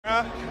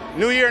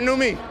New year, new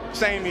me.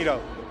 Same me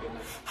though.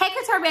 Hey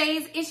Couture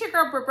Bays, it's your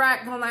girl Britt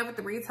Brack going live with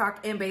the Read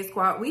Talk and Bay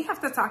Squad. We have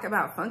to talk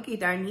about Funky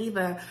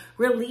Dineva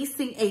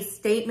releasing a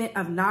statement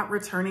of not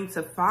returning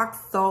to Fox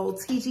Soul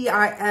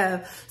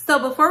TGIF. So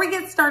before we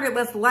get started,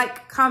 let's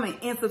like, comment,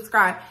 and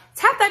subscribe.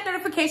 Tap that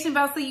notification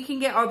bell so you can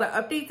get all the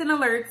updates and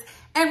alerts.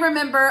 And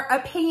remember,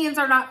 opinions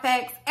are not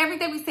facts.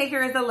 Everything we say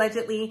here is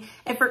allegedly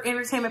and for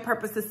entertainment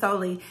purposes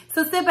solely.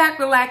 So sit back,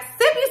 relax,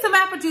 sip you some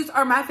apple juice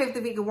or my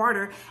favorite vegan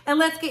water, and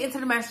let's get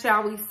into the mess,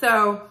 shall we?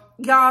 So,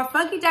 y'all,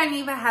 Funky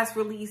Dineva has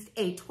released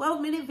a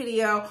 12-minute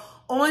video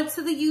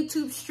onto the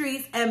YouTube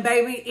streets, and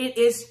baby, it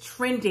is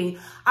trending.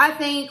 I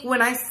think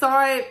when I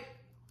saw it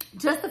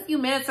just a few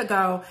minutes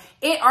ago,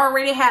 it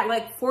already had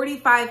like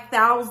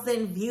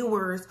 45,000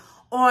 viewers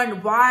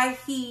on why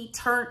he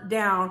turned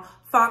down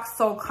Fox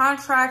Soul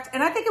contract,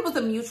 and I think it was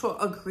a mutual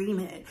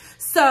agreement.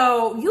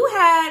 So you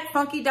had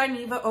Funky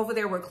Dineva over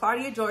there with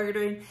Claudia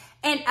Jordan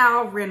and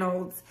Al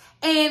Reynolds,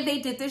 and they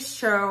did this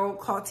show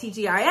called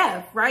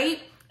TGIF, right?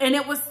 And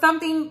it was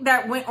something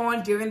that went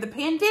on during the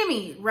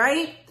pandemic,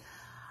 right?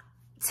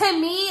 To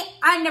me,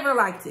 I never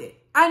liked it.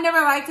 I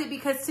never liked it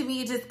because to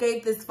me, it just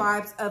gave this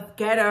vibes of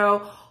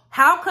ghetto.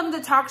 How come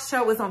the talk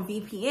show was on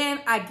VPN?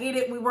 I get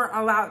it. We weren't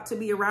allowed to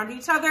be around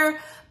each other,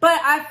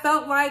 but I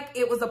felt like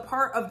it was a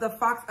part of the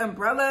Fox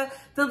umbrella.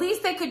 The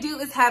least they could do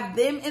is have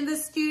them in the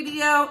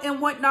studio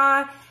and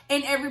whatnot,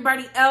 and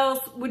everybody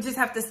else would just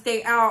have to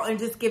stay out and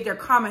just give their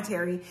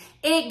commentary.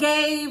 It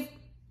gave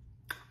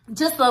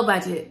just low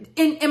budget,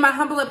 in my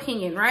humble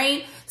opinion,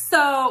 right?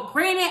 So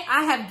granted,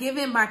 I have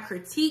given my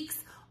critiques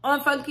on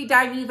Funky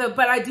Dineva,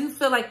 but I do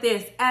feel like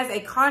this, as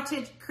a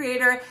content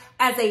creator,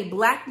 as a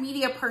Black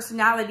media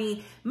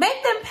personality,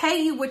 make them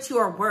pay you what you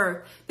are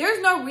worth.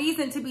 There's no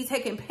reason to be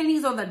taking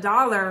pennies on the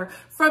dollar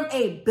from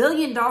a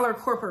billion-dollar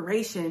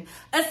corporation,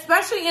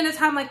 especially in a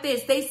time like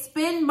this. They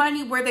spend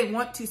money where they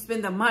want to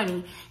spend the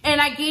money. And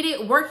I get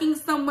it, working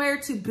somewhere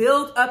to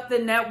build up the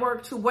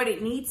network to what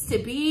it needs to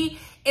be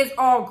is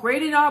all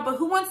great and all, but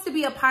who wants to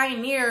be a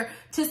pioneer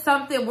to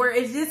something where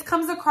it just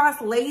comes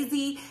across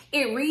lazy,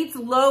 it reads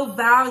low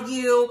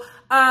value,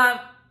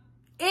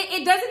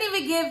 it doesn't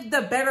even give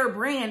the better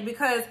brand?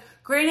 Because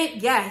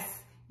granted, yes,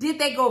 did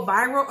they go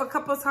viral a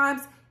couple of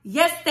times?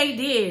 Yes, they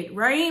did,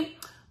 right?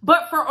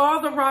 But for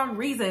all the wrong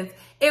reasons.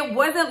 It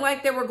wasn't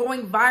like they were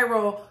going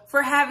viral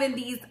for having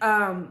these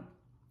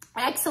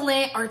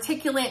excellent,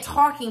 articulate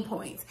talking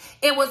points.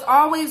 It was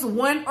always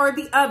one or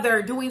the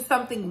other doing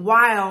something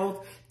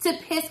wild to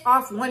piss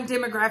off one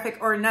demographic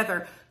or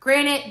another.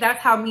 Granted, that's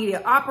how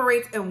media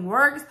operates and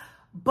works,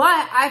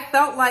 but I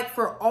felt like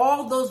for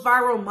all those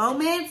viral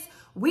moments,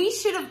 we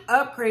should have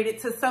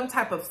upgraded to some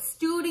type of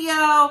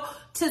studio,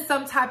 to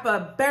some type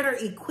of better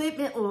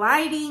equipment,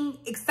 lighting,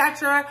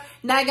 etc.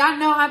 Now, y'all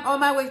know I'm on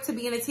my way to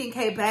being a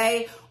 10K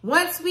Bay.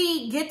 Once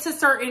we get to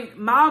certain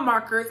mile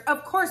markers,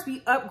 of course,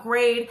 we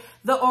upgrade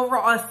the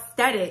overall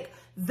aesthetic.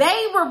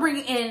 They were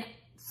bringing in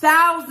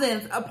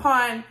thousands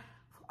upon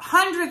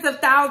hundreds of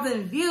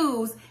thousands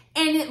views,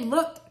 and it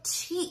looked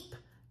cheap.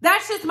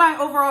 That's just my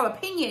overall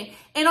opinion.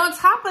 And on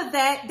top of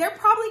that, they're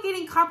probably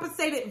getting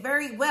compensated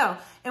very well.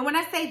 And when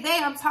I say they,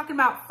 I'm talking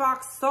about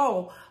Fox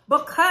Soul,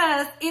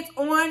 because it's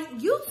on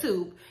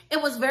YouTube.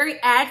 It was very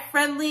ad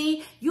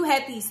friendly. You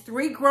had these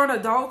 3 grown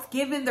adults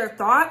giving their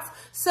thoughts.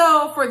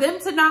 So for them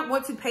to not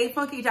want to pay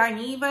Funky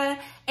Dineva,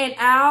 and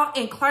Al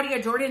and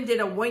Claudia Jordan did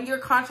a 1-year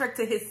contract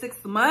to his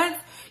 6 months,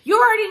 you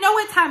already know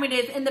what time it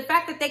is. And the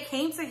fact that they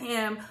came to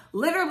him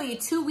literally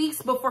 2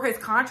 weeks before his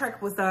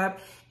contract was up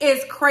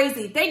is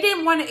crazy. They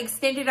didn't want to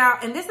extend it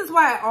out. And this is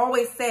why I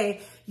always say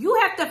you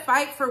have to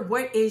fight for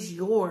what is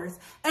yours,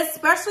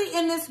 especially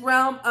in this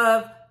realm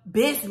of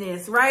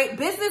business, right?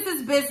 Business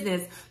is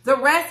business. The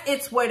rest,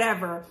 it's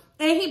whatever.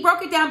 And he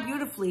broke it down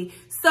beautifully.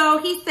 So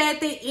he said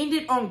they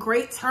ended on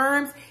great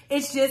terms.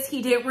 It's just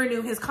he didn't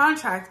renew his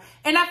contract.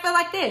 And I feel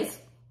like this.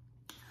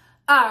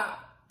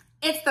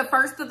 It's the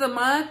first of the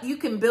month. You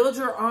can build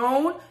your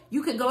own.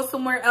 You can go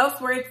somewhere else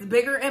where it's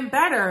bigger and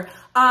better.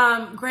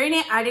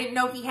 Granted, I didn't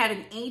know he had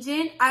an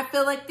agent. I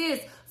feel like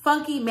this.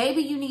 Funky,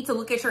 maybe you need to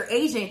look at your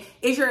agent.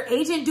 Is your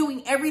agent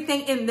doing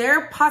everything in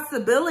their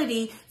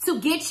possibility to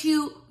get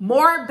you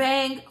more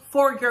bang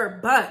for your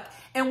buck?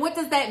 And what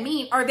does that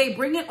mean? Are they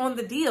bringing on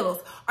the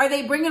deals? Are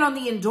they bringing on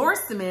the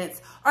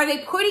endorsements? Are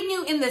they putting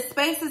you in the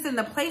spaces and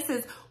the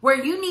places where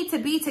you need to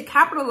be to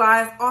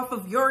capitalize off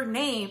of your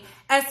name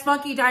as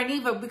Funky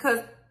Dineva? Because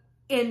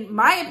in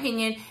my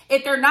opinion,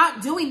 if they're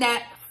not doing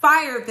that,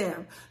 fire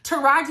them.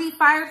 Taraji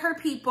fired her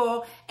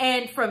people,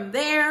 and from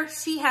there,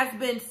 she has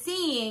been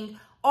seeing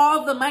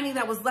all the money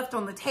that was left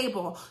on the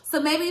table.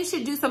 So maybe you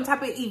should do some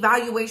type of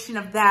evaluation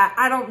of that.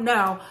 I don't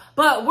know.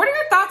 But what are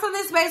your thoughts on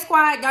this, Bay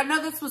Squad? Y'all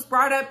know this was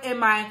brought up in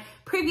my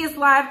previous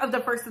live of the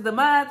 1st of the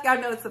month. Y'all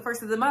know it's the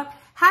 1st of the month.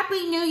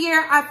 Happy New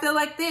Year. I feel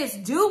like this.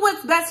 Do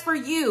what's best for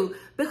you,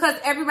 because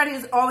everybody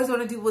is always going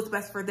to do what's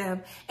best for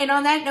them. And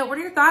on that note, what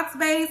are your thoughts,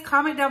 Bays?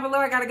 Comment down below.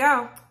 I gotta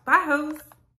go. Bye, hoes.